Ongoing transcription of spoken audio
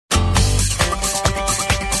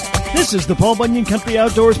This is the Paul Bunyan Country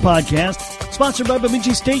Outdoors Podcast, sponsored by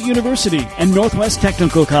Bemidji State University and Northwest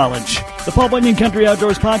Technical College. The Paul Bunyan Country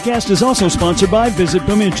Outdoors Podcast is also sponsored by Visit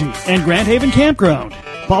Bemidji and Grand Haven Campground.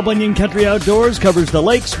 Paul Bunyan Country Outdoors covers the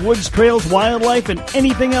lakes, woods, trails, wildlife, and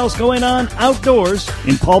anything else going on outdoors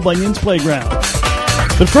in Paul Bunyan's playground.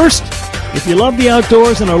 But first, if you love the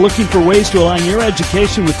outdoors and are looking for ways to align your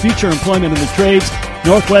education with future employment in the trades,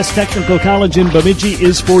 Northwest Technical College in Bemidji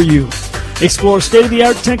is for you. Explore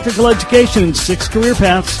state-of-the-art technical education in 6 career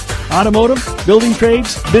paths: automotive, building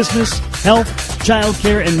trades, business, health,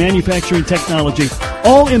 childcare, and manufacturing technology,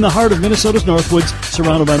 all in the heart of Minnesota's Northwoods,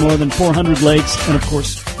 surrounded by more than 400 lakes and, of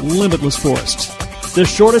course, limitless forests. The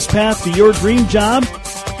shortest path to your dream job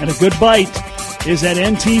and a good bite is at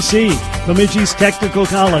NTC, Bemidji's Technical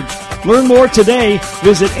College. Learn more today.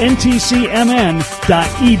 Visit ntcmn.edu.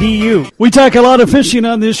 We talk a lot of fishing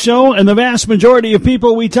on this show, and the vast majority of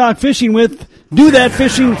people we talk fishing with do that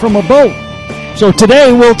fishing from a boat. So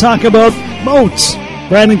today we'll talk about boats.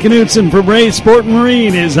 Brandon Knutson from Ray's Sport and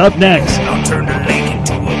Marine is up next. I'll turn the lake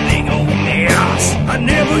into a big old mess. I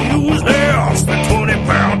never use theirs for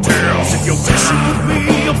 20-pound tails. If you're fishing with me,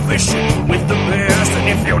 you're fishing with the best. And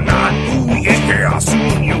if you're not, ooh, yeah,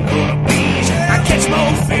 soon you're gonna be. I catch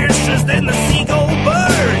more fishes than the seagull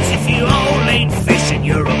birds. If you all ain't fishing,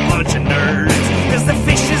 you're a bunch of nerds. Cause the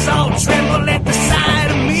fishes all tremble at the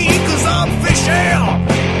sight of me. Cause I'm fishing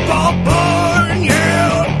Paul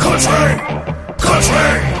Bunyan Country.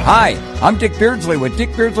 Hi, I'm Dick Beardsley with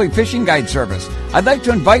Dick Beardsley Fishing Guide Service. I'd like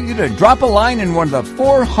to invite you to drop a line in one of the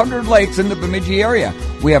 400 lakes in the Bemidji area.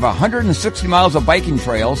 We have 160 miles of biking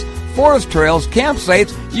trails, forest trails,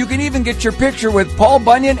 campsites. You can even get your picture with Paul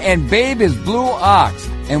Bunyan and Babe his Blue Ox.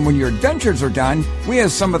 And when your adventures are done, we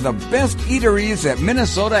have some of the best eateries that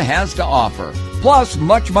Minnesota has to offer. Plus,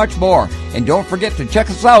 much, much more. And don't forget to check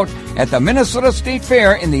us out at the Minnesota State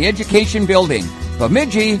Fair in the Education Building.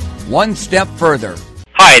 Bemidji, one step further.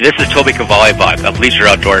 Hi, this is Toby Cavalli-Buck of Leisure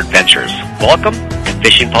Outdoor Adventures. Welcome to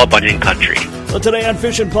Fishing Paul Bunyan Country. Well, today on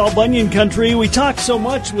Fishing Paul Bunyan Country, we talk so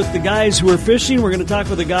much with the guys who are fishing. We're going to talk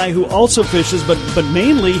with a guy who also fishes, but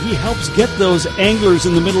mainly he helps get those anglers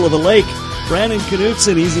in the middle of the lake. Brandon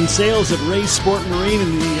Knutson, he's in sales at Ray's Sport and Marine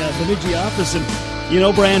in the Bemidji office. And, you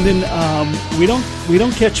know, Brandon, we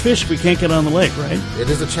don't catch fish if we can't get on the lake, right? It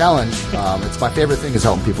is a challenge. It's my favorite thing is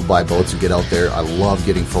helping people buy boats and get out there. I love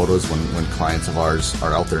getting photos when clients of ours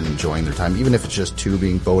are out there and enjoying their time, even if it's just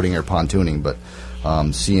tubing, boating, or pontooning. But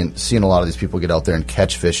seeing a lot of these people get out there and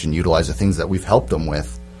catch fish and utilize the things that we've helped them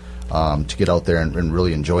with to get out there and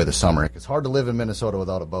really enjoy the summer. It's hard to live in Minnesota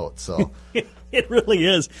without a boat, so... It really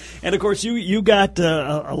is. And, of course, you got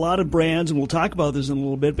a lot of brands, and we'll talk about this in a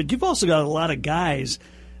little bit, but you've also got a lot of guys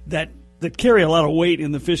that carry a lot of weight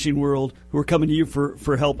in the fishing world who are coming to you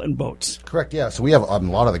for help and boats. Correct, yeah. So we have a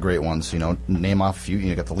lot of the great ones, name off a few.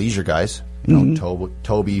 You got the leisure guys,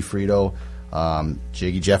 Toby, Frito,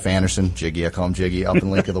 Jiggy, Jeff Anderson, Jiggy, I call him Jiggy, up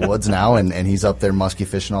in Lake of the Woods now, and he's up there muskie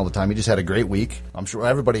fishing all the time. He just had a great week. I'm sure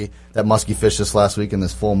everybody that muskie fished this last week in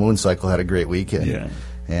this full moon cycle had a great week. So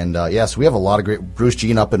we have a lot of great. Bruce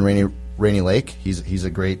Jean up in Rainy Lake. He's a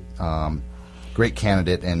great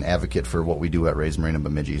candidate and advocate for what we do at Ray's Marine in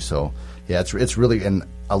Bemidji. So yeah, it's really, and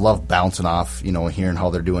I love bouncing off, hearing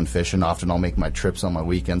how they're doing fishing. Often I'll make my trips on my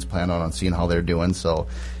weekends, plan on seeing how they're doing. So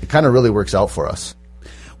it kind of really works out for us.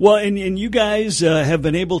 Well, and you guys have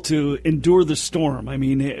been able to endure the storm. I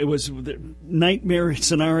mean, it was nightmare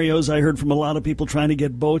scenarios I heard from a lot of people trying to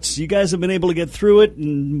get boats. You guys have been able to get through it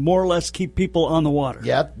and more or less keep people on the water.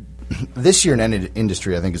 Yeah, this year in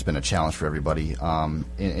industry, I think, has been a challenge for everybody.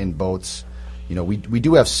 In boats, we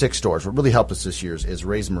do have 6 stores. What really helped us this year is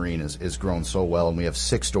Ray's Marine is grown so well, and we have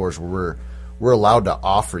 6 stores where we're allowed to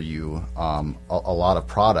offer you a lot of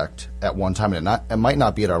product at one time, and it might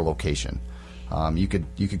not be at our location. You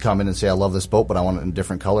could come in and say, I love this boat, but I want it in a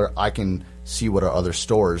different color. I can see what our other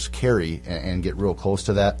stores carry and get real close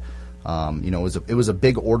to that. It was a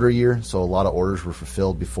big order year, so a lot of orders were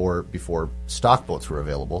fulfilled before stock boats were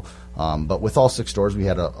available. But with all 6 stores, we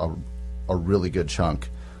had a really good chunk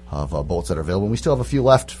of boats that are available. And we still have a few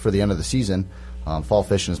left for the end of the season. Fall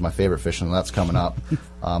fishing is my favorite fishing, and that's coming up.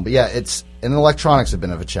 But yeah, and electronics have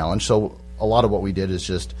been of a challenge. So a lot of what we did is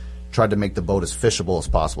just tried to make the boat as fishable as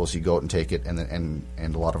possible, so you go out and take it, and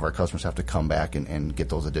a lot of our customers have to come back and get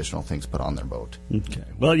those additional things put on their boat. Okay.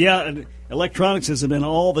 Well, yeah, electronics has been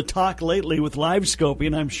all the talk lately with live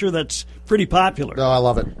scoping. I'm sure that's pretty popular. No, I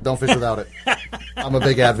love it. Don't fish without it. I'm a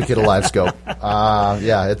big advocate of live scope.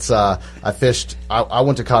 It's I fished. I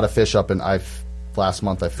went to caught a fish up in last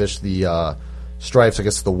month. I fished the Stripes. I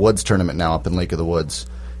guess the Woods tournament now up in Lake of the Woods,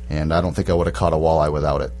 and I don't think I would have caught a walleye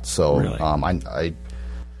without it. So really?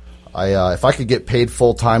 If I could get paid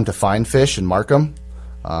full time to find fish and mark them,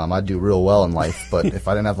 I'd do real well in life. But if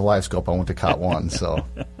I didn't have the live scope, I wouldn't have caught one. So.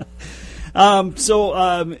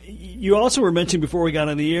 You also were mentioning before we got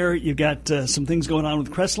on the air, you've got some things going on with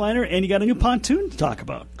Crestliner, and you got a new pontoon to talk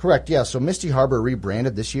about. Correct, yeah. So Misty Harbor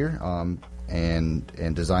rebranded this year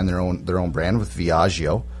and designed their own brand with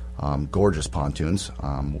Viaggio, gorgeous pontoons.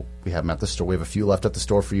 We have them at the store. We have a few left at the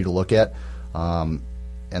store for you to look at. And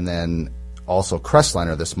then also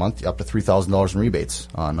Crestliner this month, up to $3,000 in rebates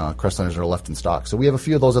on Crestliners that are left in stock. So we have a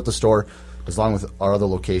few of those at the store, as long with our other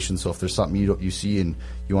locations. So if there's something you see and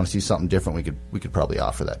you want to see something different, we could probably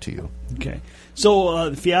offer that to you. Okay. So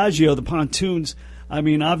the Viaggio, the pontoons, I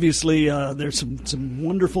mean, obviously there's some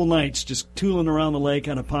wonderful nights just tooling around the lake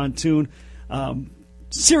on a pontoon.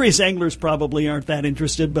 Serious anglers probably aren't that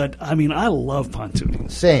interested, but I mean, I love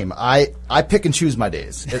pontooning. Same. I pick and choose my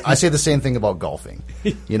days. I say the same thing about golfing.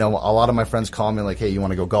 You know, a lot of my friends call me like, "Hey, you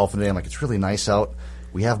want to go golfing today?" I'm like, "It's really nice out.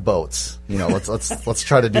 We have boats. You know, let's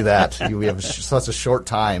try to do that." We have such a short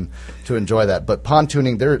time to enjoy that. But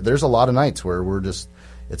pontooning, there's a lot of nights where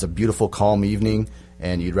it's a beautiful, calm evening,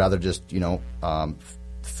 and you'd rather just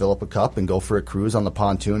fill up a cup and go for a cruise on the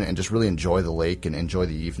pontoon and just really enjoy the lake and enjoy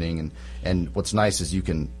the evening. And what's nice is you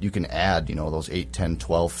can add those 8, 10,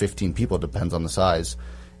 12, 15 people, depends on the size,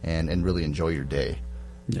 and really enjoy your day.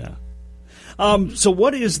 Yeah. So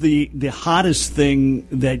what is the hottest thing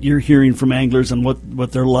that you're hearing from anglers and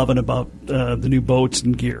what they're loving about the new boats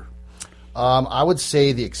and gear? I would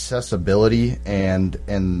say the accessibility and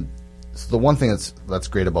the one thing that's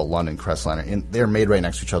great about London Crestliner, and they're made right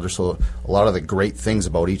next to each other, so a lot of the great things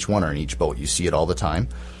about each one are in each boat. You see it all the time.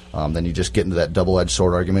 Then you just get into that double-edged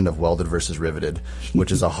sword argument of welded versus riveted,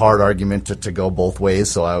 which is a hard argument to go both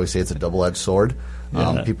ways, so I always say it's a double-edged sword.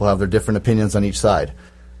 People have their different opinions on each side.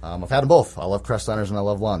 I've had them both. I love Crestliners and I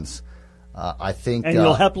love Lunds. I think, and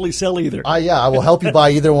you'll happily sell either. Yeah, I will help you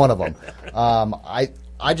buy either one of them.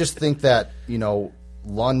 I just think that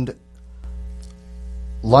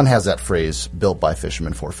Lund has that phrase, built by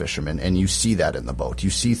fishermen for fishermen, and you see that in the boat.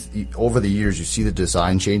 You see over the years, you see the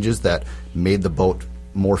design changes that made the boat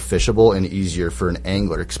more fishable and easier for an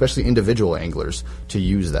angler, especially individual anglers, to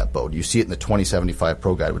use that boat. You see it in the 2075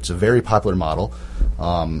 Pro Guide, which is a very popular model.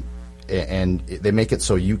 And they make it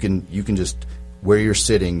so you can just, where you're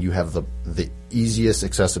sitting, you have the easiest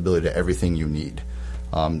accessibility to everything you need.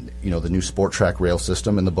 The new Sport Track rail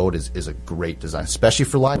system in the boat is a great design, especially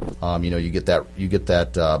for live. You get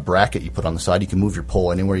that bracket you put on the side. You can move your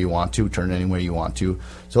pole anywhere you want to, turn it anywhere you want to.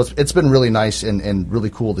 So it's been really nice and really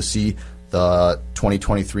cool to see the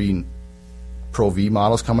 2023 Pro V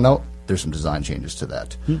models coming out. There's some design changes to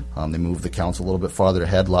that. They moved the counts a little bit farther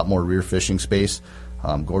ahead, a lot more rear fishing space.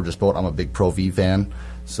 Gorgeous boat. I'm a big Pro V fan,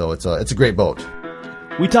 so it's a great boat.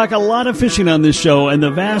 We talk a lot of fishing on this show, and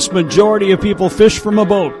the vast majority of people fish from a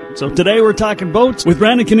boat. So today we're talking boats with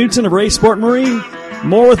Brandon Knutson of Ray Sport Marine.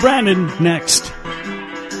 More with Brandon next.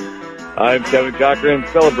 I'm Kevin Cochran,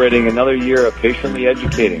 celebrating another year of patiently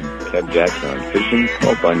educating Kev Jackson on fishing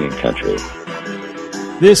Paul Bunyan country.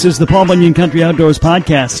 This is the Paul Bunyan Country Outdoors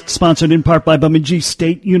Podcast, sponsored in part by Bemidji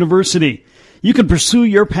State University. You can pursue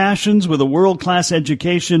your passions with a world-class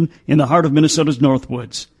education in the heart of Minnesota's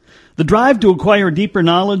Northwoods. The drive to acquire deeper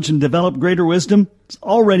knowledge and develop greater wisdom is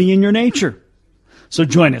already in your nature. So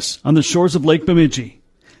join us on the shores of Lake Bemidji.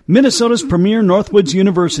 Minnesota's premier Northwoods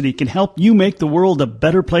University can help you make the world a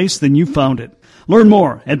better place than you found it. Learn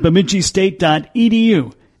more at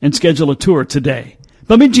bemidjistate.edu and schedule a tour today.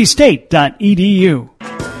 bemidjistate.edu.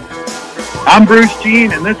 I'm Bruce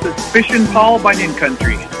Jean, and this is Fishin' Paul Bunyan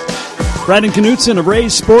Country. Brandon Knutson of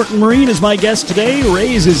Ray's Sport and Marine is my guest today.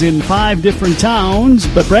 Ray's is in 5 different towns,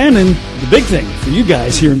 but Brandon, the big thing for you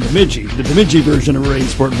guys here in Bemidji, the Bemidji version of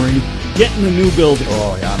Ray's Sport and Marine, getting a new building.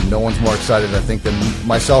 Oh yeah, no one's more excited, I think, than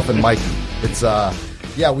myself and Mikey. It's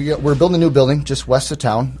we're building a new building just west of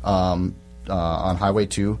town, on Highway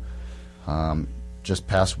 2, just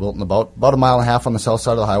past Wilton, about a mile and a half on the south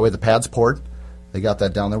side of the highway. The pad's poured. They got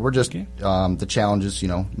that down there. We're just the challenges,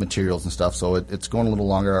 materials and stuff. So it's going a little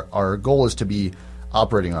longer. Our goal is to be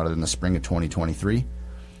operating on it in the spring of 2023.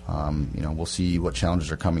 We'll see what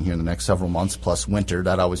challenges are coming here in the next several months. Plus winter,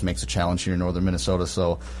 that always makes a challenge here in northern Minnesota.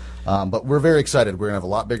 So, but we're very excited. We're gonna have a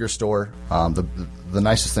lot bigger store. The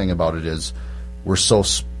nicest thing about it is we're so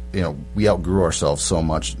we outgrew ourselves so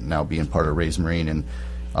much now being part of Ray's Marine,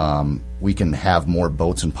 and we can have more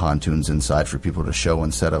boats and pontoons inside for people to show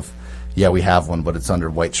instead of. Yeah, we have one, but it's under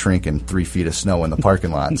white shrink and 3 feet of snow in the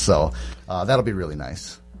parking lot. So that'll be really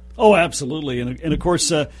nice. Oh, absolutely. And of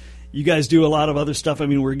course, you guys do a lot of other stuff. I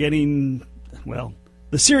mean, we're getting,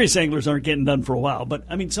 the serious anglers aren't getting done for a while. But,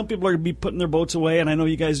 I mean, some people are going to be putting their boats away, and I know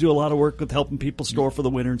you guys do a lot of work with helping people store for the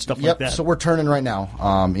winter and stuff like that. So we're turning right now.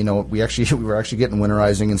 We were actually getting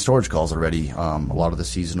winterizing and storage calls already. A lot of the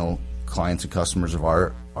seasonal clients and customers of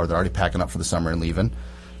ours are already packing up for the summer and leaving.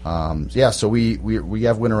 So we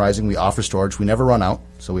have winterizing. We offer storage. We never run out,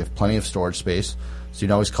 so we have plenty of storage space. So you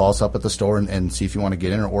can always call us up at the store and see if you want to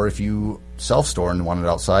get in, or if you self-store and want it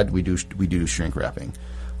outside, we do shrink wrapping.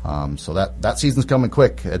 So that season's coming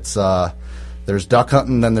quick. It's there's duck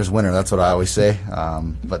hunting, then there's winter. That's what I always say.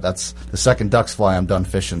 But that's the second ducks fly, I'm done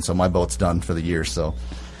fishing, so my boat's done for the year. So.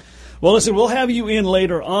 Well, listen, we'll have you in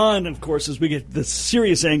later on, of course, as we get the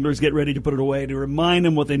serious anglers get ready to put it away, to remind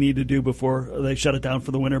them what they need to do before they shut it down for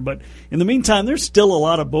the winter. But in the meantime, there's still a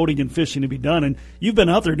lot of boating and fishing to be done, and you've been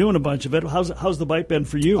out there doing a bunch of it. How's the bite been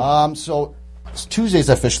for you? So Tuesdays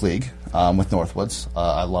I fish league with Northwoods.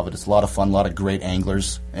 I love it. It's a lot of fun, a lot of great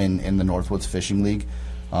anglers in the Northwoods Fishing League.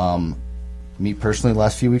 Me personally, the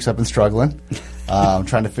last few weeks I've been struggling. I'm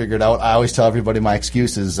trying to figure it out. I always tell everybody my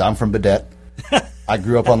excuse is I'm from Badette. I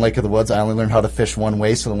grew up on Lake of the Woods. I only learned how to fish one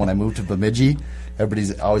way, so when I moved to Bemidji,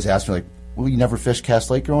 everybody's always asked me, like, well, you never fished Cass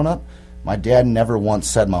Lake growing up? My dad never once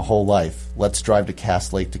said my whole life, let's drive to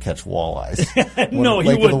Cass Lake to catch walleyes. No,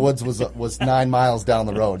 Lake of the Woods was 9 miles down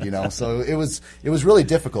the road, so it was really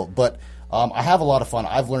difficult. But I have a lot of fun.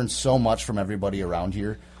 I've learned so much from everybody around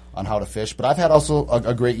here on how to fish. But I've had also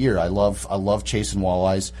a great year. I love chasing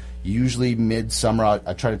walleyes. Usually midsummer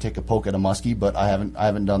I try to take a poke at a muskie, but I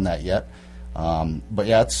haven't done that yet. But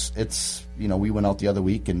yeah, it's we went out the other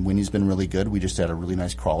week and Winnie's been really good. We just had a really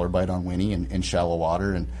nice crawler bite on Winnie in shallow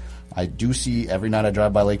water, and I do see every night I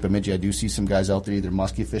drive by Lake Bemidji, I do see some guys out there either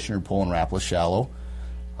muskie fishing or pulling rapless shallow.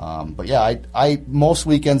 But yeah, I most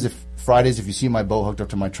weekends, Fridays, if you see my boat hooked up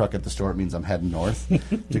to my truck at the store, it means I'm heading north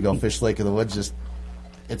to go fish Lake of the Woods. Just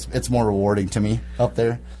it's more rewarding to me up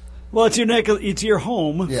there. Well, it's your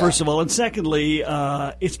home, first of all, and secondly,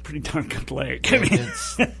 it's pretty darn good lake. I mean,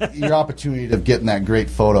 it's your opportunity of getting that great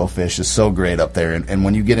photo fish is so great up there, and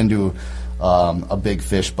when you get into a big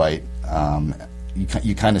fish bite,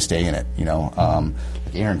 you kind of stay in it.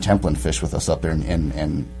 Like Aaron Templin fished with us up there,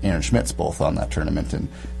 and Aaron Schmidt's both on that tournament, and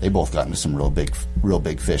they both got into some real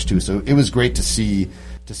big fish too. So it was great to see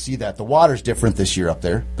that. The water's different this year up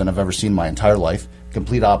there than I've ever seen my entire life.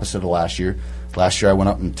 Complete opposite of last year. Last year I went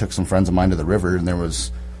up and took some friends of mine to the river, and there was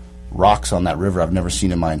rocks on that river I've never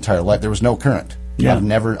seen in my entire life. There was no current. Yeah.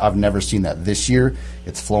 I've never seen that. This year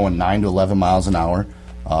it's flowing 9 to 11 miles an hour.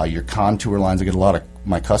 Your contour lines, I get a lot of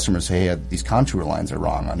my customers say, hey, these contour lines are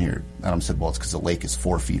wrong on here. And I said, well, it's because the lake is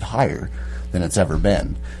 4 feet higher than it's ever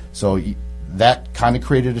been. So that kind of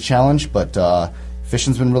created a challenge, but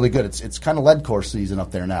fishing's been really good. It's kind of lead core season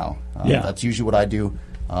up there now. That's usually what I do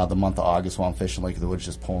the month of August while I'm fishing Lake of the Woods,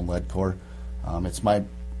 just pulling lead core. It's my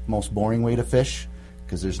most boring way to fish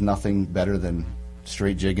because there's nothing better than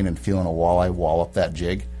straight jigging and feeling a walleye wall up that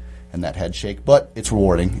jig and that head shake. But it's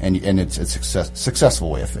rewarding, and it's a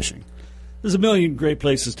successful way of fishing. There's a million great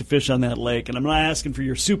places to fish on that lake, and I'm not asking for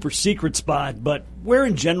your super secret spot, but where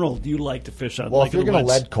in general do you like to fish on? Well, if you're going to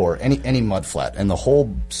lead core, any mud flat, and the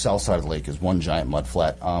whole south side of the lake is one giant mud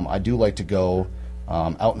flat. I do like to go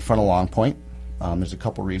out in front of Long Point. There's a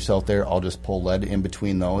couple reefs out there. I'll just pull lead in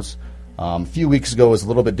between those. A few weeks ago was a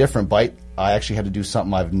little bit different bite. I actually had to do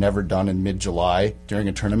something I've never done in mid-July during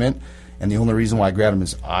a tournament, and the only reason why I grabbed him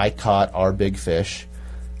is I caught our big fish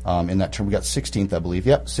in that tournament. We got 16th, I believe.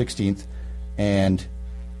 Yep, 16th, and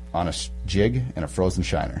on a jig and a frozen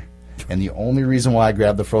shiner. And the only reason why I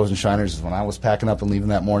grabbed the frozen shiners is when I was packing up and leaving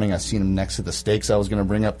that morning, I seen him next to the steaks I was going to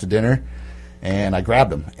bring up to dinner, and I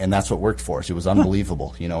grabbed him, and that's what worked for us. It was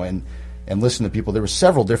unbelievable, and listen to people. There were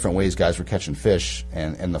several different ways guys were catching fish,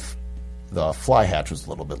 and the fly hatch was a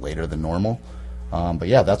little bit later than normal. But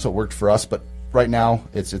yeah, that's what worked for us. But right now,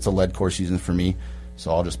 it's a lead core season for me,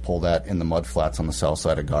 so I'll just pull that in the mud flats on the south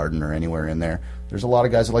side of Garden or anywhere in there. There's a lot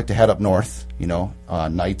of guys that like to head up north.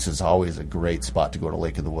 Nights is always a great spot to go to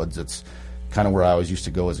Lake of the Woods. It's kind of where I always used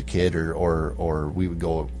to go as a kid, or we would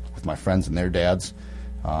go with my friends and their dads.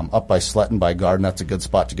 Up by Sletton, by Garden, that's a good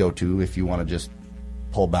spot to go to if you want to just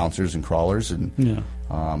pull bouncers and crawlers.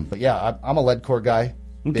 But yeah, I'm a lead core guy.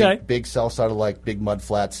 Okay. Big south side of lake, big mud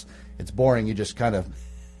flats. It's boring. You just kind of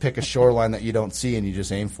pick a shoreline that you don't see, and you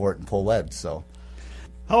just aim for it and pull lead. So,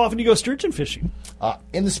 how often do you go sturgeon fishing?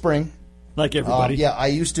 In the spring, like everybody. Yeah, I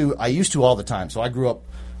used to all the time. So I grew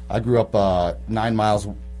up 9 miles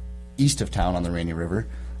east of town on the Rainy River,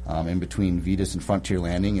 in between Vetus and Frontier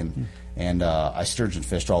Landing, and I sturgeon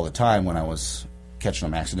fished all the time when I was catching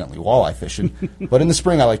them accidentally walleye fishing. But in the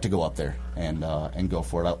spring, I like to go up there and go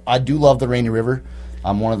for it. I do love the Rainy River.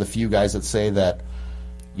 I'm one of the few guys that say that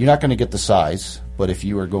you're not going to get the size, but if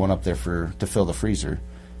you are going up there to fill the freezer,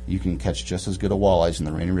 you can catch just as good a walleyes in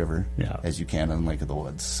the Rainy River as you can in Lake of the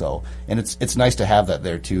Woods. So, and it's nice to have that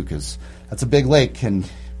there too, because that's a big lake, and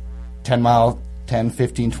 10,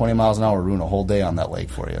 15, 20 miles an hour ruin a whole day on that lake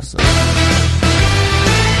for you. So.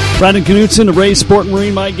 Brandon Knutson of Ray's Sport and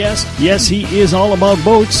Marine, my guest. Yes, he is all about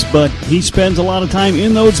boats, but he spends a lot of time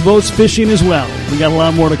in those boats fishing as well. We got a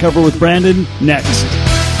lot more to cover with Brandon next.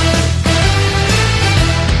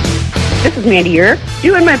 This is Mandy Urick,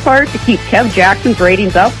 doing my part to keep Kev Jackson's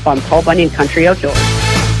ratings up on Paul Bunyan Country Outdoors.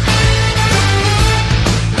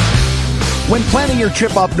 When planning your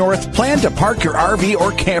trip up north, plan to park your RV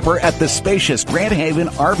or camper at the spacious Grand Haven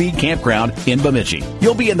RV Campground in Bemidji.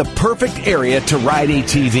 You'll be in the perfect area to ride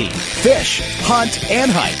ATV, fish, hunt,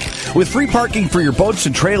 and hike. With free parking for your boats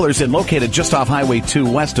and trailers and located just off Highway 2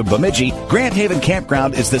 west of Bemidji, Grand Haven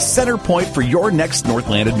Campground is the center point for your next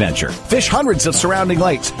Northland adventure. Fish hundreds of surrounding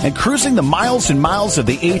lakes and cruising the miles and miles of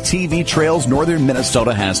the ATV trails northern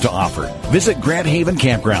Minnesota has to offer. Visit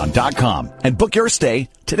GrandHavenCampground.com and book your stay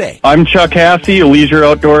today. I'm Chuck Hassey, Leisure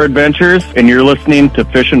Outdoor Adventures, and you're listening to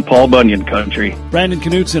Fishin' Paul Bunyan Country. Brandon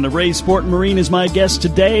Knutson of Ray's Sport and Marine is my guest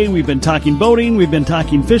today. We've been talking boating, we've been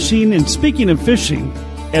talking fishing, and speaking of fishing,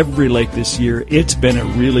 every lake this year, it's been a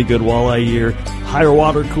really good walleye year. Higher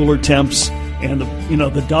water, cooler temps, and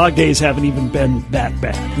the dog days haven't even been that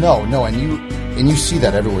bad. No, and you see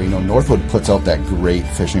that everywhere. Northwood puts out that great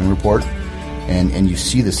fishing report, and you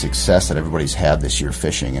see the success that everybody's had this year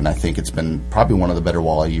fishing, and I think it's been probably one of the better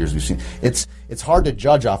walleye years we've seen. It's hard to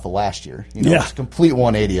judge off of last year. It's a complete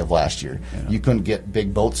 180 of last year. Yeah. You couldn't get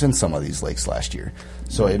big boats in some of these lakes last year,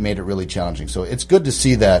 so it made it really challenging. So it's good to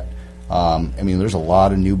see that. There's a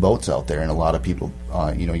lot of new boats out there, and a lot of people,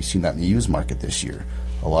 you've seen that in the used market this year.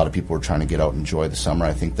 A lot of people are trying to get out and enjoy the summer.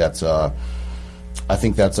 I think that's helpful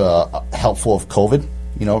of COVID.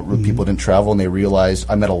 People didn't travel, and they realized.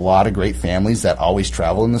 I met a lot of great families that always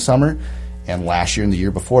travel in the summer, and last year and the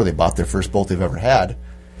year before, they bought their first boat they've ever had,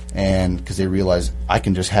 and because they realized I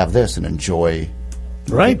can just have this and enjoy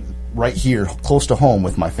right here, close to home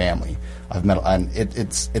with my family. I've met, and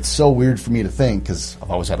it's so weird for me to think because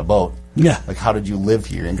I've always had a boat. Yeah, like how did you live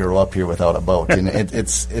here and grow up here without a boat? And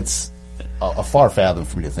it's a far fathom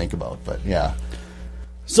for me to think about. But yeah.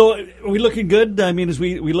 So are we looking good? I mean, as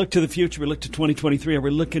we look to the future, we look to 2023. Are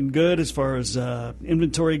we looking good as far as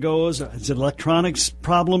inventory goes? Is it electronics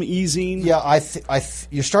problem easing? Yeah,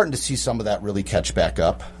 you're starting to see some of that really catch back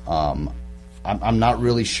up. I'm not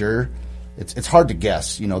really sure. It's hard to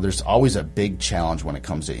guess. There's always a big challenge when it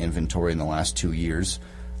comes to inventory in the last 2 years.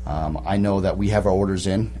 I know that we have our orders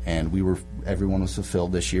in, and everyone was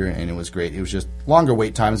fulfilled this year, and it was great. It was just longer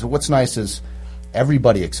wait times. But what's nice is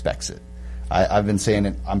everybody expects it. I've been saying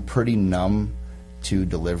it. I'm pretty numb to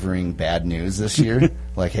delivering bad news this year.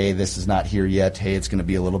 Like, hey, this is not here yet. Hey, it's going to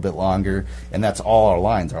be a little bit longer. And that's all our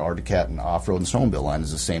lines. Our Arctic Cat and Off-Road and Snowmobile line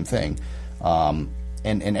is the same thing. And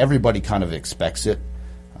everybody kind of expects it.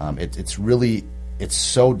 It's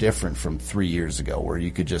so different from 3 years ago where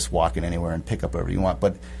you could just walk in anywhere and pick up whatever you want.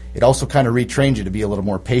 But it also kind of retrains you to be a little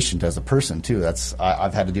more patient as a person too.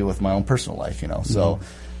 I've had to deal with my own personal life, So,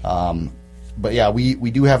 but yeah,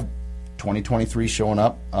 we do have 2023 showing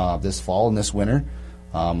up this fall and this winter.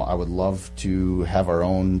 I would love to have our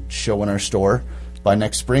own show in our store by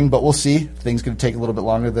next spring, but we'll see. Things going to take a little bit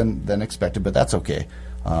longer than expected, but that's okay.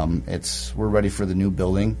 We're ready for the new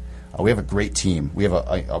building. We have a great team. We have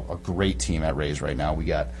a great team at Ray's right now. We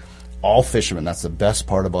got all fishermen. That's the best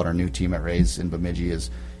part about our new team at Ray's in Bemidji is,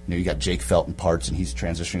 you got Jake Felt in parts, and he's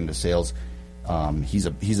transitioning to sales. He's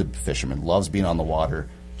a fisherman, loves being on the water.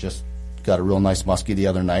 Just got a real nice muskie the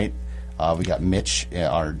other night. We got Mitch,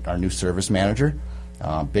 our new service manager.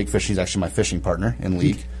 Big fish. He's actually my fishing partner in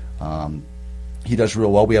league. He does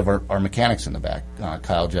real well. We have our mechanics in the back,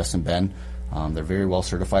 Kyle, Jess, and Ben. They're very well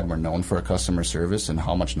certified. We're known for our customer service and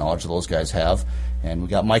how much knowledge those guys have. And we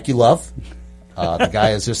got Mikey Love. The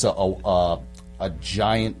guy is just a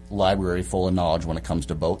giant library full of knowledge when it comes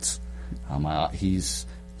to boats. He's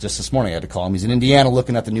just this morning I had to call him. He's in Indiana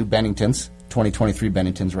looking at the new Benningtons, 2023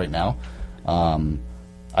 Benningtons right now.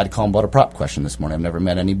 I had to call him about a prop question this morning. I've never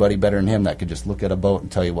met anybody better than him that could just look at a boat and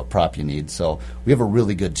tell you what prop you need. So we have a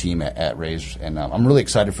really good team at Ray's, and I'm really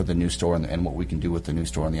excited for the new store and what we can do with the new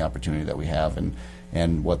store and the opportunity that we have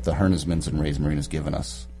and what the Hernesmans and Ray's Marine has given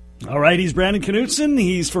us. All right, he's Brandon Knutson.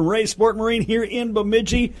 He's from Ray's Sport Marine here in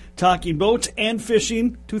Bemidji, talking boats and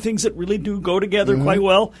fishing, two things that really do go together quite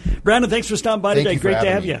well. Brandon, thanks for stopping by today. Great to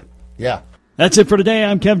have you. Yeah. That's it for today.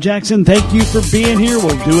 I'm Kev Jackson. Thank you for being here.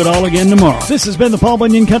 We'll do it all again tomorrow. This has been the Paul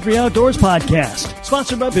Bunyan Country Outdoors Podcast,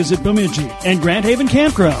 sponsored by Visit Bemidji and Grand Haven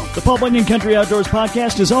Campground. The Paul Bunyan Country Outdoors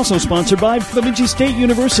Podcast is also sponsored by Bemidji State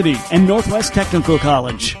University and Northwest Technical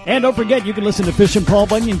College. And don't forget, you can listen to Fishin' Paul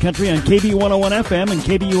Bunyan Country on KB 101 FM and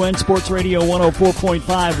KBUN Sports Radio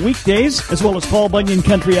 104.5 weekdays, as well as Paul Bunyan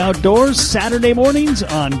Country Outdoors Saturday mornings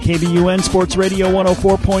on KBUN Sports Radio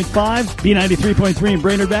 104.5, B93.3 in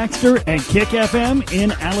Brainerd Baxter, and Kick FM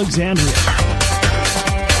in Alexandria.